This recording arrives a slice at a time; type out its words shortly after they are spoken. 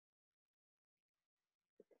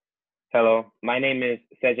Hello, my name is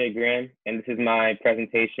Seddre Graham, and this is my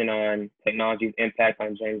presentation on technology's impact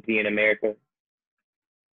on Gen Z in America.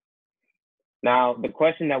 Now, the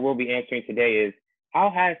question that we'll be answering today is,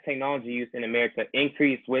 how has technology use in America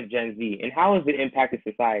increased with Gen Z, and how has it impacted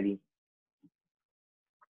society?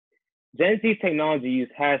 Gen Z's technology use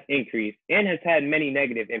has increased and has had many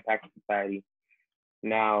negative impacts on society.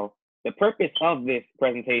 Now, the purpose of this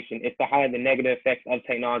presentation is to highlight the negative effects of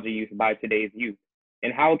technology use by today's youth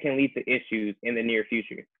and how it can lead to issues in the near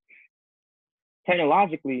future.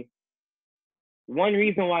 Technologically, one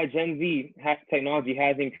reason why Gen Z technology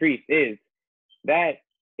has increased is that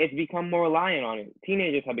it's become more reliant on it.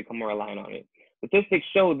 Teenagers have become more reliant on it. Statistics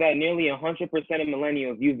show that nearly 100% of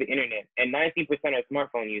millennials use the internet and 19% are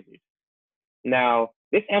smartphone users. Now,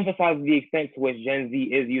 this emphasizes the extent to which Gen Z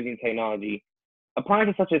is using technology.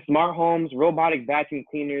 Appliances such as smart homes, robotic vacuum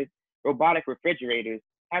cleaners, robotic refrigerators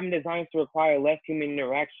have been designed to require less human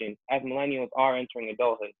interaction as millennials are entering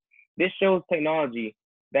adulthood. This shows technology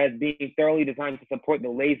that is being thoroughly designed to support the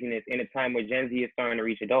laziness in a time where Gen Z is starting to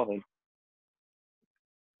reach adulthood.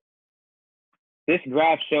 This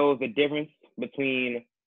graph shows the difference between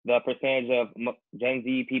the percentage of Gen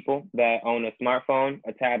Z people that own a smartphone,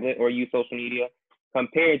 a tablet, or use social media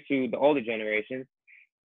compared to the older generations.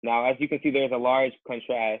 Now, as you can see, there's a large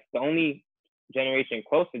contrast. The only generation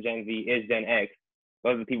close to Gen Z is Gen X.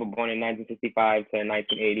 Those are the people born in 1965 to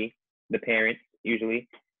 1980, the parents usually.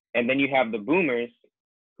 And then you have the boomers,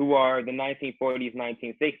 who are the 1940s,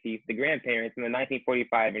 1960s, the grandparents in the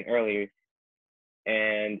 1945 and earlier.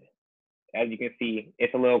 And as you can see,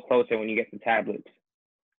 it's a little closer when you get to tablets.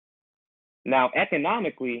 Now,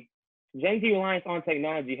 economically, Gen Z reliance on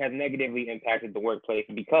technology has negatively impacted the workplace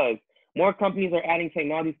because more companies are adding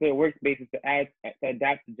technology to their workspaces to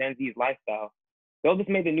adapt to Gen Z's lifestyle. Though this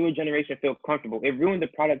made the newer generation feel comfortable, it ruined the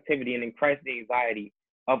productivity and increased the anxiety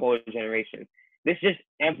of older generations. This just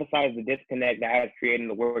emphasized the disconnect that has created in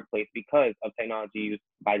the workplace because of technology used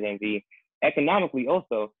by Gen Z. Economically,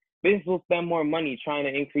 also, businesses will spend more money trying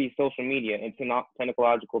to increase social media and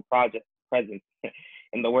technological project presence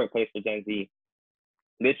in the workplace for Gen Z.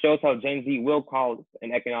 This shows how Gen Z will cause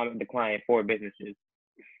an economic decline for businesses.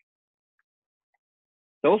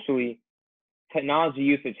 Socially, technology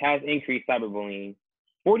usage has increased cyberbullying.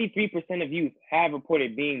 43% of youth have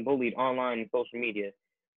reported being bullied online and social media.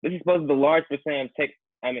 This is supposed to be the large percent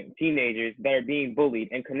of teenagers that are being bullied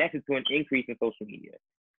and connected to an increase in social media.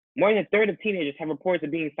 More than a third of teenagers have reports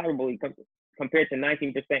of being cyberbullied compared to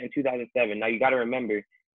 19% in 2007. Now, you got to remember,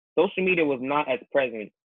 social media was not as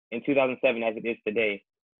present in 2007 as it is today.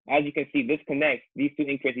 As you can see, this connects. These two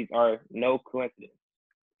increases are no coincidence.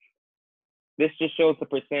 This just shows the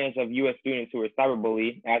percentage of U.S. students who are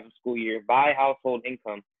cyberbullied as of school year by household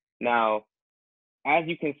income. Now, as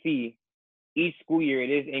you can see, each school year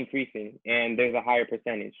it is increasing and there's a higher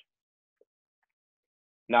percentage.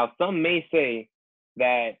 Now, some may say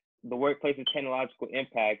that the workplace's technological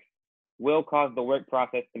impacts will cause the work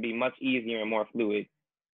process to be much easier and more fluid.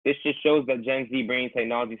 This just shows that Gen Z bringing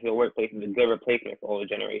technology to the workplace is a good replacement for older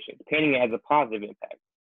generations, painting it as a positive impact.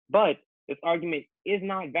 But this argument is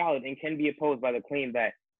not valid and can be opposed by the claim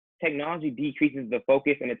that technology decreases the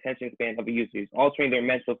focus and attention span of users, altering their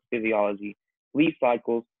mental physiology, sleep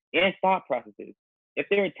cycles, and thought processes. If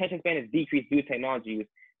their attention span is decreased due to technology use,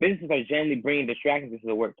 businesses are generally bringing distractions into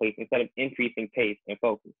the workplace instead of increasing pace and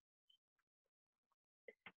focus.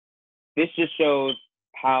 This just shows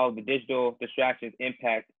how the digital distractions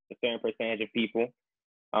impact a certain percentage of people.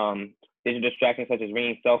 Digital distractions such as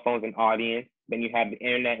ringing cell phones and audience. Then you have the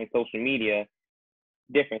internet and social media,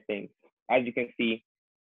 different things. As you can see,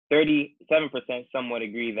 37% somewhat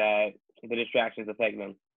agree that the distractions affect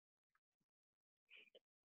them.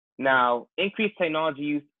 Now, increased technology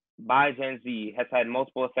use by Gen Z has had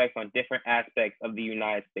multiple effects on different aspects of the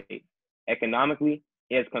United States. Economically,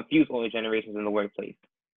 it has confused older generations in the workplace,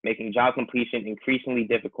 making job completion increasingly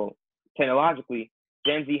difficult. Technologically,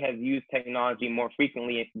 Gen Z has used technology more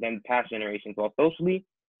frequently than past generations, while socially,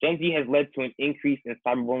 Gen Z has led to an increase in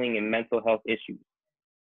cyberbullying and mental health issues.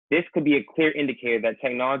 This could be a clear indicator that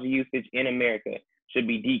technology usage in America should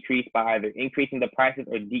be decreased by either increasing the prices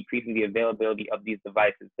or decreasing the availability of these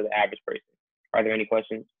devices to the average person. Are there any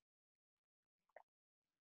questions?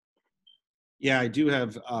 Yeah, I do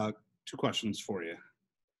have two questions for you.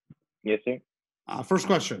 Yes, sir. First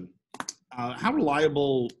question, how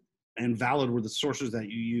reliable and valid were the sources that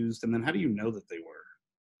you used, and then how do you know that they were?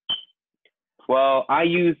 Well, I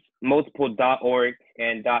use multiple .org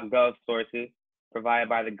and .gov sources provided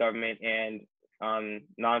by the government and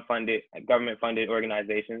non-funded, government-funded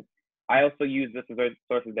organizations. I also use the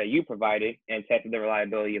sources that you provided and tested the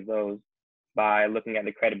reliability of those. by looking at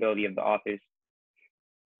the credibility of the authors.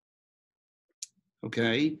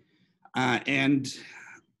 Okay. And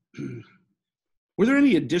were there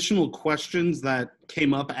any additional questions that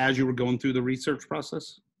came up as you were going through the research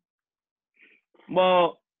process?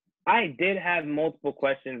 Well, I did have multiple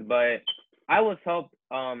questions, but I was helped.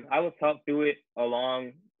 I was helped through it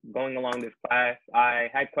going along this class. I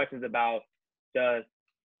had questions about just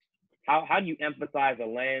how do you emphasize a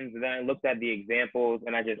lens? And then I looked at the examples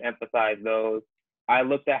and I just emphasized those. I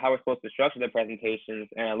looked at how we're supposed to structure the presentations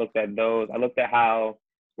and I looked at those. I looked at how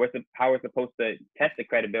we're supposed to test the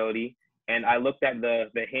credibility, and I looked at the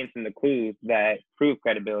hints and the clues that prove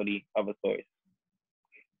credibility of a source.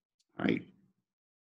 All right.